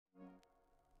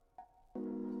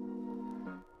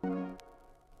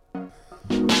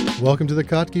Welcome to the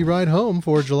Kotke Ride Home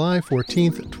for July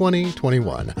 14th,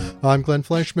 2021. I'm Glenn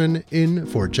Fleischman, in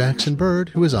for Jackson Bird,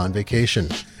 who is on vacation.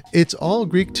 It's all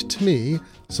Greeked to me,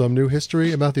 some new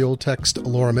history about the old text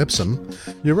Lorem ipsum,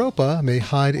 Europa may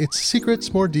hide its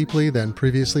secrets more deeply than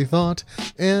previously thought,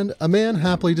 and a man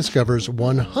happily discovers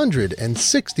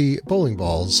 160 bowling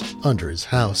balls under his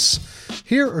house.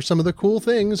 Here are some of the cool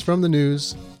things from the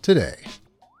news today.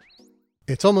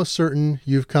 It's almost certain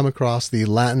you've come across the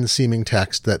Latin-seeming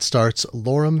text that starts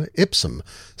Lorem ipsum,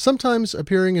 sometimes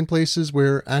appearing in places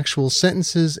where actual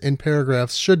sentences and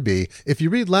paragraphs should be. If you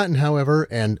read Latin, however,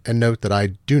 and note that I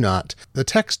do not, the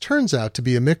text turns out to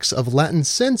be a mix of Latin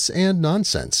sense and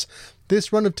nonsense.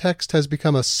 This run of text has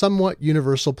become a somewhat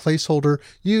universal placeholder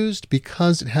used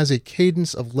because it has a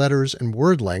cadence of letters and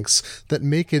word lengths that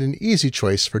make it an easy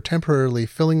choice for temporarily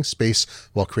filling space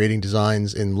while creating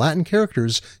designs in Latin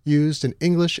characters used in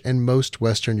English and most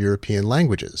Western European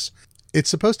languages. It's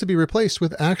supposed to be replaced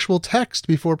with actual text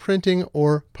before printing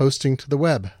or posting to the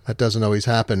web. That doesn't always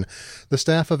happen. The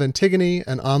staff of Antigone,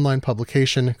 an online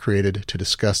publication created to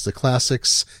discuss the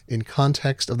classics in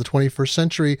context of the 21st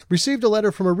century, received a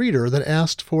letter from a reader that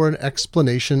asked for an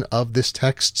explanation of this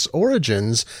text's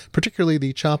origins, particularly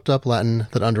the chopped-up Latin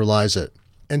that underlies it.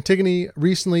 Antigone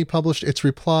recently published its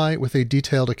reply with a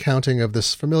detailed accounting of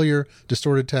this familiar,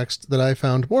 distorted text that I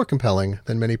found more compelling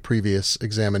than many previous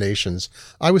examinations.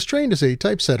 I was trained as a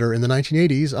typesetter in the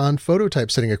 1980s on photo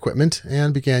typesetting equipment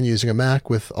and began using a Mac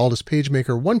with Aldus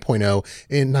PageMaker 1.0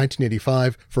 in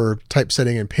 1985 for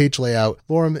typesetting and page layout.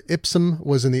 Lorem ipsum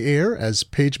was in the air as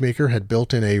PageMaker had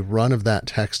built in a run of that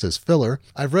text as filler.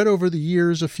 I've read over the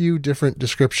years a few different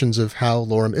descriptions of how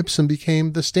Lorem ipsum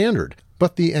became the standard.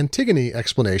 But the Antigone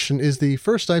explanation is the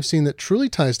first I've seen that truly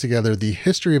ties together the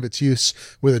history of its use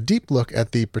with a deep look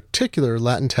at the particular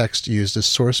Latin text used as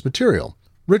source material.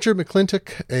 Richard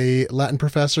McClintock, a Latin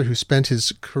professor who spent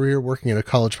his career working in a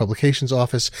college publications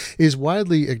office, is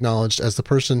widely acknowledged as the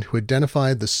person who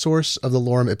identified the source of the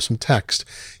Lorem ipsum text.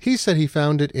 He said he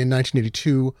found it in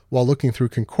 1982 while looking through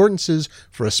concordances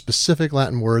for a specific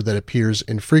Latin word that appears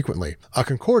infrequently. A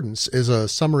concordance is a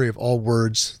summary of all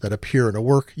words that appear in a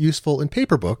work useful in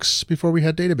paper books before we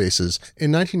had databases.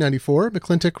 In 1994,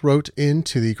 McClintock wrote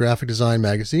into the Graphic Design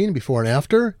magazine Before and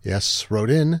After, yes,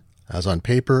 wrote in, as on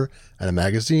paper, and a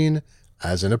magazine,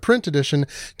 as in a print edition,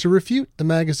 to refute the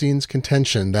magazine's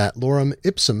contention that Lorem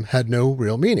ipsum had no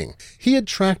real meaning. He had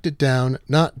tracked it down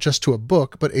not just to a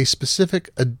book, but a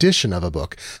specific edition of a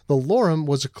book. The lorem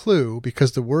was a clue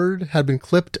because the word had been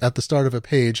clipped at the start of a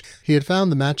page. He had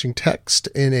found the matching text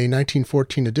in a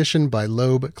 1914 edition by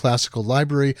Loeb Classical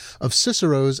Library of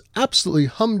Cicero's absolutely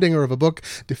humdinger of a book,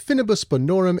 De Finibus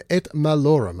Bonorum et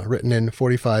Malorum, written in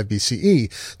 45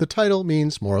 BCE. The title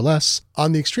means, more or less,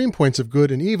 on the extreme points of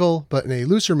good and evil, but in a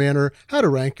looser manner, how to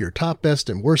rank your top, best,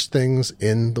 and worst things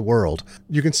in the world.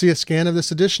 You can see a scan of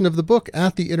this edition of the book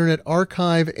at the Internet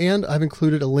Archive, and I've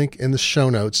included a link in the show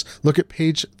notes. Look at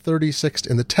page 36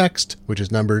 in the text, which is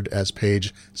numbered as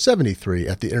page 73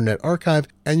 at the Internet Archive,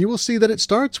 and you will see that it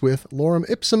starts with Lorem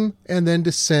ipsum and then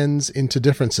descends into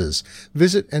differences.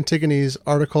 Visit Antigone's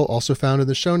article, also found in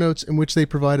the show notes, in which they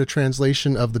provide a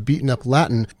translation of the beaten-up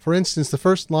Latin. For instance, the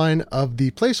first line of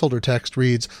the placeholder text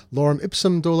reads, Lorem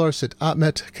ipsum dolor sit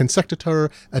amet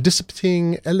consectator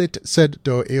addispting elit sed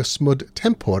do eosmod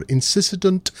tempor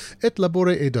insistunt et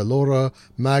labore e dolora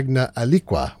magna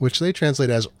aliqua, which they translate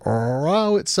as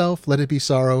Rao itself, let it be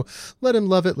sorrow, let him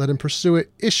love it, let him pursue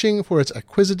it, ishing for its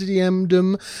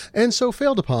acquisitiamdum, and so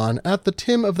failed upon at the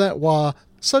tim of that wa,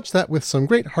 such that with some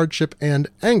great hardship and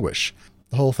anguish.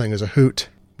 The whole thing is a hoot.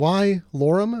 Why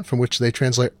lorem, from which they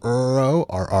translate R-O,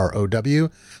 R-R-O-W?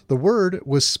 The word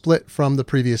was split from the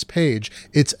previous page.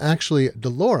 It's actually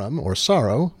dolorem, or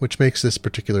sorrow, which makes this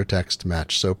particular text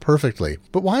match so perfectly.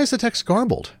 But why is the text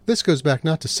garbled? This goes back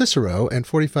not to Cicero and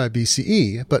 45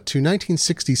 BCE, but to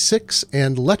 1966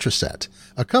 and Letraset,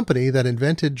 a company that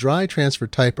invented dry transfer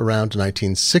type around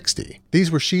 1960.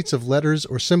 These were sheets of letters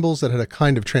or symbols that had a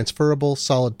kind of transferable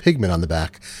solid pigment on the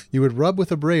back. You would rub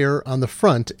with a brayer on the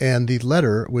front and the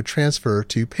letter would transfer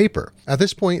to paper. At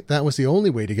this point, that was the only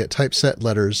way to get typeset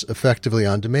letters effectively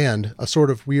on demand, a sort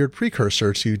of weird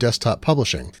precursor to desktop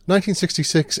publishing.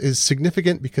 1966 is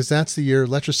significant because that's the year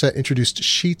Letraset introduced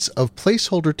sheets of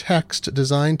placeholder text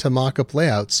designed to mock-up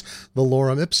layouts, the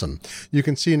Lorem ipsum. You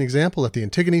can see an example at the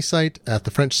Antigone site, at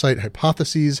the French site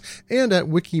Hypotheses, and at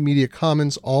Wikimedia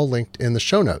Commons, all linked in the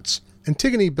show notes.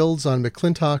 Antigone builds on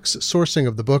McClintock's sourcing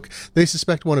of the book. They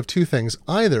suspect one of two things.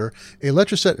 Either a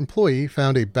Letraset employee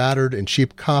found a battered and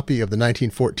cheap copy of the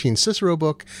 1914 Cicero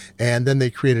book, and then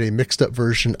they created a mixed-up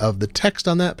version of the text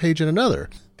on that page in another.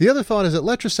 The other thought is that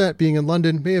Letraset, being in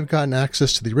London, may have gotten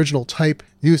access to the original type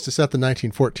used to set the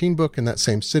 1914 book in that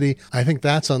same city. I think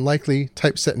that's unlikely.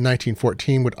 Type set in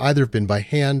 1914 would either have been by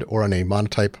hand or on a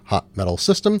monotype hot metal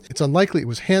system. It's unlikely it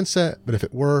was hand set, but if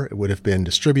it were, it would have been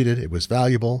distributed. It was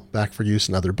valuable, back for use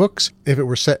in other books. If it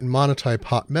were set in monotype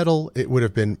hot metal, it would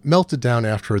have been melted down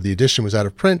after the edition was out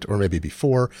of print, or maybe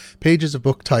before. Pages of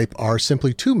book type are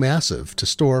simply too massive to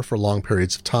store for long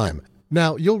periods of time.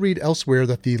 Now, you'll read elsewhere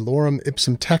that the Lorem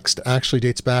ipsum text actually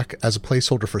dates back as a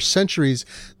placeholder for centuries.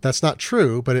 That's not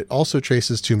true, but it also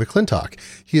traces to McClintock.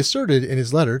 He asserted in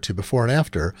his letter to Before and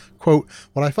After, quote,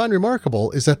 "What I find remarkable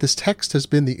is that this text has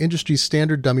been the industry's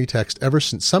standard dummy text ever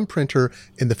since some printer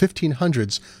in the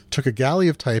 1500s took a galley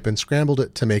of type and scrambled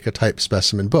it to make a type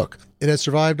specimen book. It has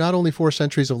survived not only 4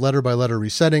 centuries of letter-by-letter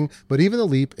resetting, but even the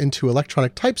leap into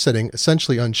electronic typesetting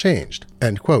essentially unchanged."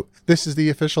 End quote. This is the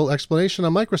official explanation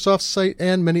on Microsoft's site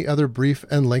and many other brief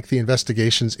and lengthy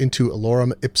investigations into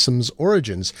Lorem ipsum's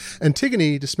origins.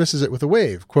 Antigone dismisses it with a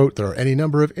wave. Quote, "There are any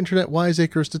number of internet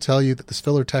wiseacres to tell you that this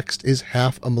filler text is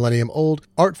half a millennium old,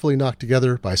 artfully knocked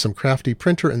together by some crafty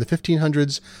printer in the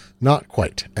 1500s. Not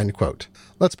quite." End quote.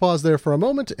 Let's pause there for a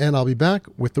moment, and I'll be back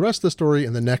with the rest of the story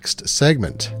in the next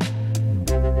segment.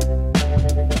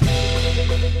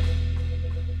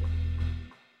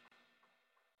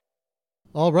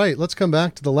 All right, let's come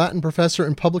back to the Latin professor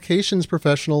and publications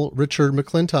professional Richard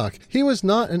McClintock. He was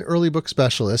not an early book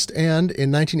specialist, and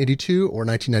in 1982 or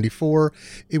 1994,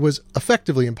 it was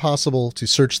effectively impossible to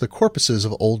search the corpuses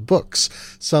of old books.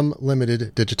 Some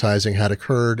limited digitizing had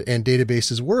occurred, and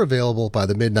databases were available by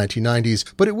the mid-1990s,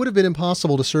 but it would have been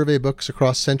impossible to survey books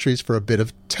across centuries for a bit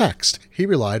of text. He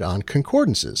relied on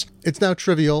concordances. It's now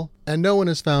trivial, and no one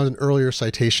has found an earlier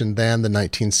citation than the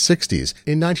 1960s.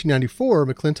 In 1994,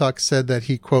 McClintock said that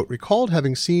he, quote, "recalled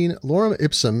having seen Lorem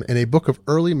ipsum in a book of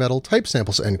early metal type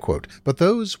samples," end quote. But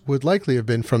those would likely have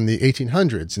been from the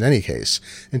 1800s in any case.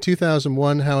 In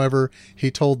 2001, however, he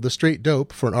told The Straight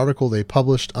Dope for an article they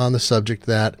published on the subject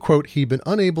that, quote, "he'd been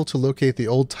unable to locate the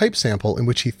old type sample in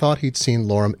which he thought he'd seen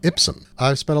Lorem ipsum.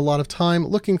 I've spent a lot of time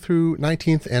looking through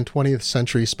 19th and 20th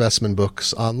century specimen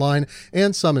books online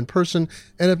and some in person,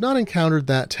 and have not encountered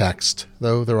that text,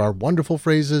 though there are wonderful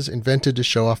phrases invented to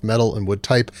show off metal and wood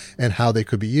type and how they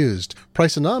could be used.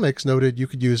 Priceonomics noted you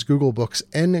could use Google Books'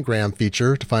 Ngram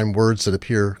feature to find words that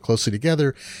appear closely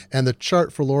together, and the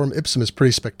chart for Lorem ipsum is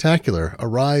pretty spectacular, a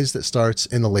rise that starts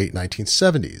in the late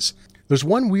 1970s. There's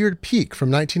one weird peak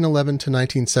from 1911 to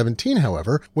 1917,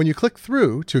 however. When you click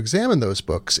through to examine those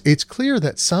books, it's clear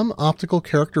that some optical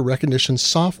character recognition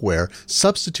software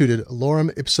substituted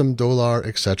Lorem ipsum dolor,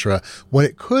 etc., when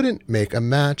it couldn't make a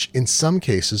match in some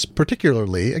cases,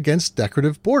 particularly against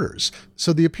decorative borders.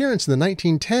 So the appearance in the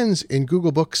 1910s in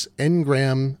Google Books'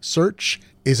 Ngram search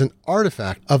is an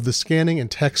artifact of the scanning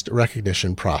and text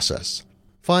recognition process.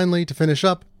 Finally, to finish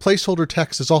up, placeholder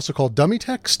text is also called dummy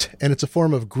text, and it's a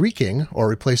form of Greeking, or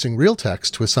replacing real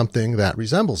text with something that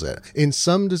resembles it. In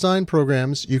some design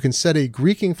programs, you can set a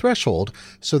Greeking threshold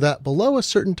so that below a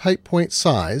certain type point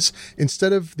size,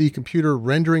 instead of the computer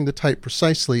rendering the type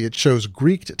precisely, it shows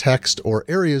Greeked text or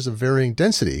areas of varying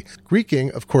density.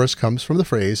 Greeking, of course, comes from the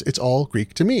phrase, "it's all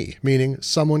Greek to me," meaning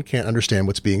someone can't understand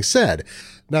what's being said.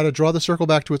 Now, to draw the circle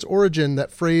back to its origin,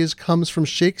 that phrase comes from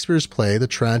Shakespeare's play, The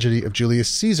Tragedy of Julius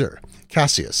Caesar.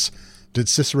 Cassius. Did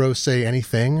Cicero say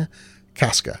anything?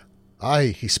 Casca.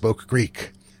 Aye, he spoke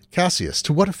Greek. Cassius.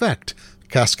 To what effect?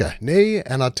 Casca. Nay,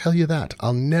 and I'll tell you that.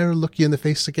 I'll ne'er look ye in the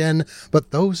face again,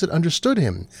 but those that understood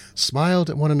him smiled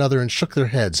at one another and shook their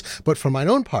heads. But for mine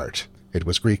own part, it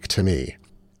was Greek to me.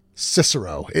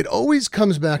 Cicero. It always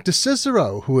comes back to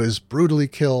Cicero, who was brutally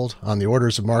killed on the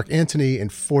orders of Mark Antony in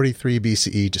 43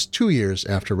 BCE, just 2 years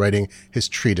after writing his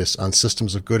treatise on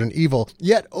systems of good and evil.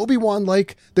 Yet,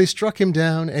 Obi-Wan-like, they struck him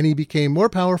down and he became more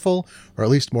powerful, or at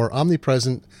least more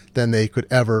omnipresent, than they could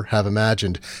ever have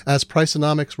imagined. As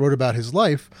Priceonomics wrote about his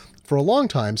life, for a long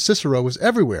time, Cicero was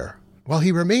everywhere. Well,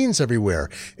 he remains everywhere,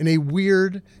 in a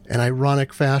weird and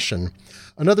ironic fashion.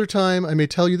 Another time, I may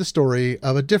tell you the story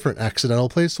of a different accidental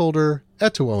placeholder,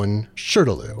 ETAOIN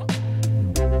SHRDLU.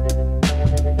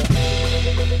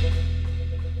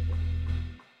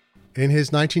 In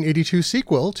his 1982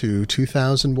 sequel to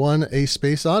 2001: A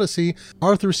Space Odyssey,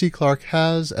 Arthur C. Clarke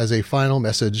has, as a final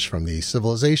message from the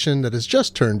civilization that has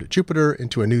just turned Jupiter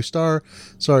into a new star,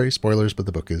 sorry, spoilers, but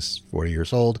the book is 40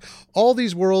 years old, "All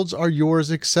these worlds are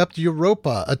yours except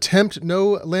Europa. Attempt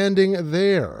no landing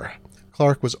there."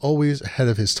 Clark was always ahead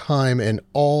of his time, and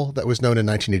all that was known in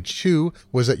 1982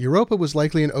 was that Europa was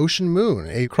likely an ocean moon,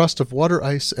 a crust of water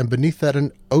ice, and beneath that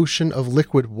an ocean of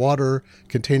liquid water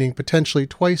containing potentially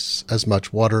twice as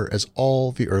much water as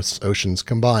all the Earth's oceans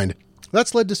combined.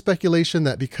 That's led to speculation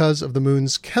that because of the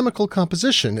moon's chemical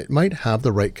composition, it might have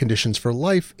the right conditions for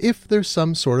life if there's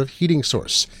some sort of heating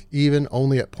source, even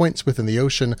only at points within the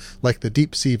ocean like the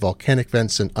deep-sea volcanic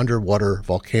vents and underwater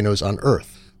volcanoes on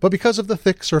Earth. But because of the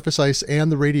thick surface ice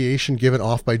and the radiation given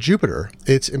off by Jupiter,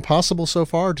 it's impossible so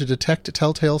far to detect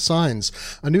telltale signs.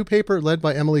 A new paper led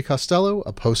by Emily Costello,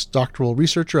 a postdoctoral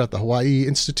researcher at the Hawaii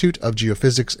Institute of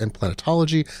Geophysics and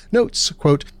Planetology, notes,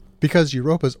 quote, because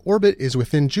Europa's orbit is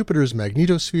within Jupiter's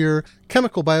magnetosphere,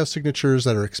 chemical biosignatures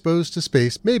that are exposed to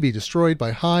space may be destroyed by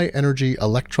high-energy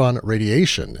electron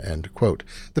radiation, end quote.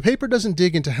 The paper doesn't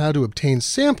dig into how to obtain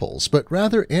samples, but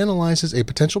rather analyzes a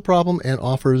potential problem and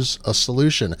offers a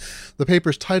solution. The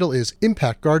paper's title is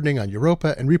Impact Gardening on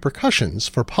Europa and Repercussions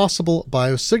for Possible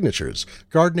Biosignatures.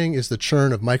 Gardening is the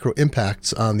churn of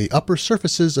micro-impacts on the upper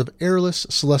surfaces of airless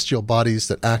celestial bodies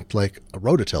that act like a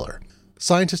rototiller.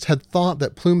 Scientists had thought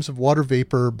that plumes of water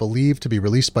vapor believed to be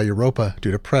released by Europa due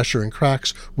to pressure and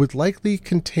cracks would likely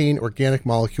contain organic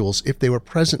molecules if they were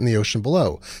present in the ocean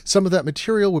below. Some of that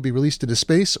material would be released into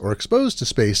space or exposed to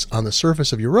space on the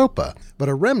surface of Europa, but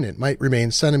a remnant might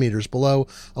remain centimeters below,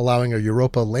 allowing a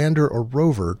Europa lander or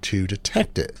rover to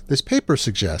detect it. This paper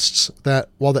suggests that,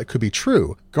 while that could be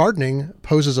true, gardening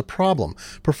poses a problem.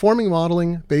 Performing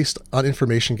modeling based on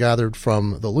information gathered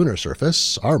from the lunar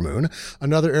surface, our moon,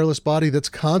 another airless body that's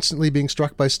constantly being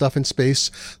struck by stuff in space,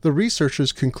 the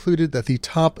researchers concluded that the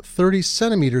top 30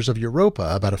 centimeters of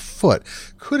Europa, about a foot,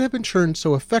 could have been churned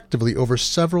so effectively over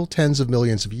several tens of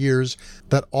millions of years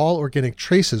that all organic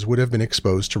traces would have been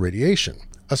exposed to radiation.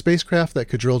 A spacecraft that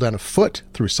could drill down a foot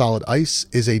through solid ice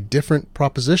is a different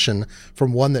proposition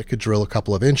from one that could drill a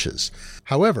couple of inches.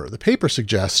 However, the paper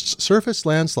suggests surface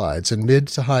landslides in mid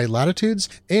to high latitudes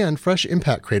and fresh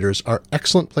impact craters are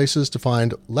excellent places to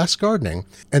find less gardening,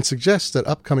 and suggests that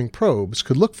upcoming probes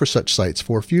could look for such sites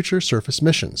for future surface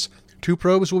missions. 2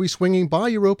 probes will be swinging by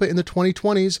Europa in the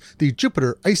 2020s, the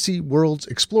Jupiter Icy Worlds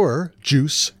Explorer,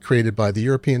 JUICE, created by the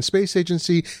European Space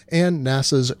Agency, and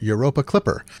NASA's Europa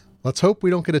Clipper. Let's hope we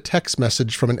don't get a text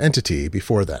message from an entity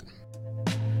before then.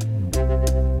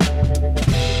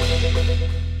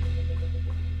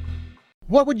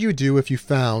 What would you do if you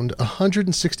found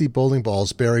 160 bowling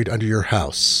balls buried under your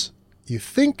house? You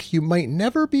think you might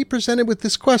never be presented with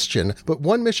this question, but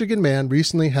one Michigan man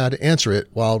recently had to answer it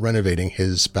while renovating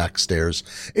his back stairs.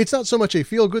 It's not so much a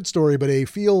feel-good story, but a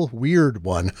feel-weird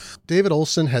one. David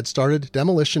Olson had started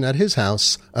demolition at his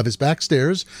house of his back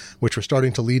stairs, which were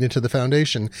starting to lead into the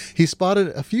foundation. He spotted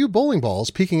a few bowling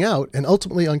balls peeking out and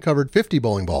ultimately uncovered 50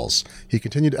 bowling balls. He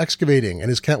continued excavating, and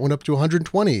his count went up to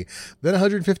 120, then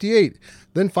 158,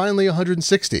 then finally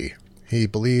 160. He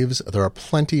believes there are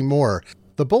plenty more.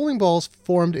 The bowling balls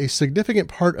formed a significant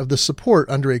part of the support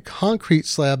under a concrete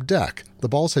slab deck. The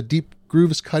balls had deep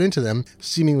grooves cut into them,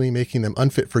 seemingly making them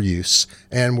unfit for use,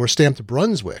 and were stamped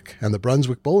Brunswick, and the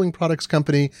Brunswick Bowling Products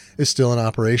Company is still in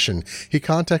operation. He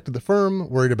contacted the firm,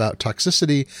 worried about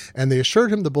toxicity, and they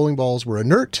assured him the bowling balls were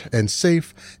inert and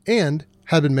safe, and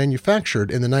had been manufactured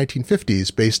in the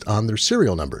 1950s based on their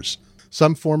serial numbers.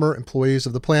 Some former employees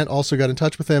of the plant also got in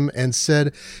touch with him and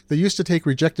said they used to take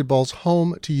rejected balls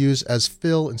home to use as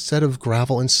fill instead of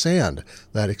gravel and sand.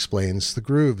 That explains the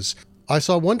grooves. I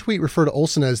saw one tweet refer to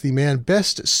Olson as the man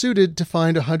best suited to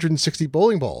find 160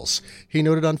 bowling balls. He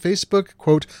noted on Facebook,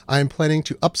 quote, I am planning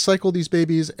to upcycle these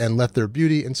babies and let their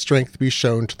beauty and strength be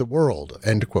shown to the world,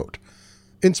 end quote.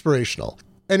 Inspirational.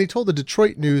 And he told the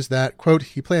Detroit News that, quote,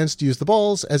 he plans to use the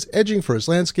balls as edging for his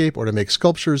landscape or to make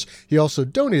sculptures. He also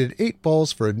donated 8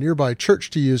 balls for a nearby church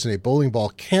to use in a bowling ball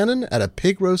cannon at a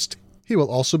pig roast. He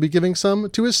will also be giving some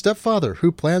to his stepfather,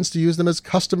 who plans to use them as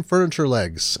custom furniture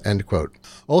legs, end quote.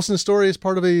 Olson's story is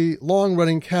part of a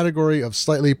long-running category of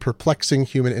slightly perplexing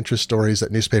human interest stories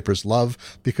that newspapers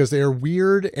love because they are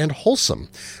weird and wholesome.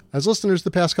 As listeners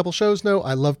the past couple shows know,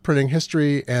 I love printing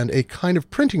history, and a kind of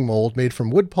printing mold made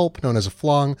from wood pulp known as a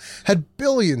flong had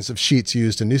billions of sheets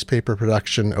used in newspaper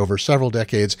production over several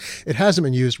decades. It hasn't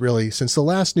been used really since the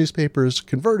last newspapers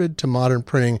converted to modern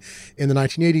printing in the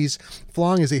 1980s.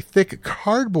 Flong is a thick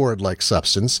cardboard-like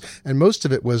substance, and most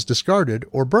of it was discarded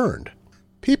or burned.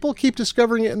 People keep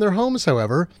discovering it in their homes,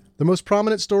 however. The most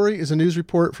prominent story is a news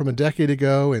report from a decade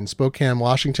ago in Spokane,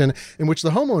 Washington, in which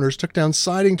the homeowners took down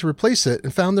siding to replace it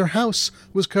and found their house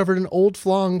was covered in old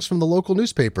flongs from the local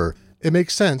newspaper. It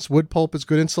makes sense. Wood pulp is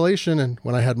good insulation, and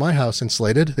when I had my house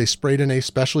insulated, they sprayed in a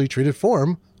specially treated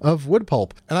form of wood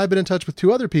pulp. And I've been in touch with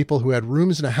 2 other people who had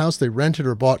rooms in a house they rented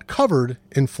or bought covered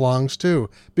in flongs too.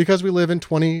 Because we live in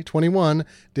 2021,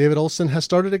 David Olson has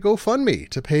started a GoFundMe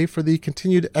to pay for the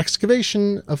continued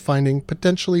excavation of finding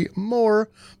potentially more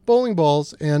bowling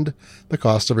balls and the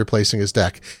cost of replacing his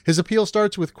deck. His appeal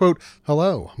starts with, quote,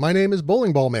 "Hello, my name is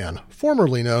Bowling Ball Man,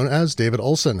 formerly known as David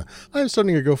Olson. I am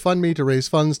starting a GoFundMe to raise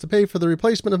funds to pay for the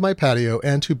replacement of my patio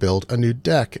and to build a new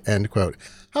deck," end quote.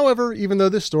 However, even though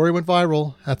this story went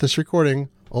viral at this recording,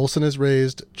 Olson has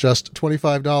raised just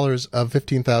 $25 of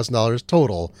 $15,000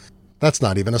 total. That's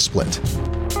not even a split.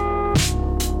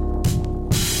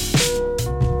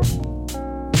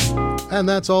 And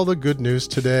that's all the good news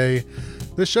today.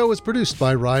 This show is produced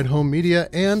by Ride Home Media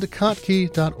and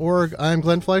Kottke.org. I'm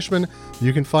Glenn Fleischman.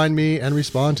 You can find me and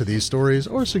respond to these stories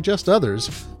or suggest others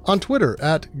on Twitter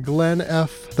at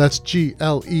GlennF. That's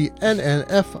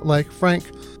GLENNF like Frank.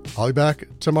 I'll be back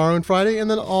tomorrow and Friday and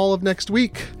then all of next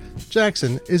week.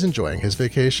 Jackson is enjoying his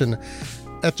vacation.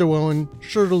 ETAOIN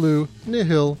SHRDLU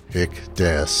nihil hic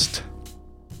dest.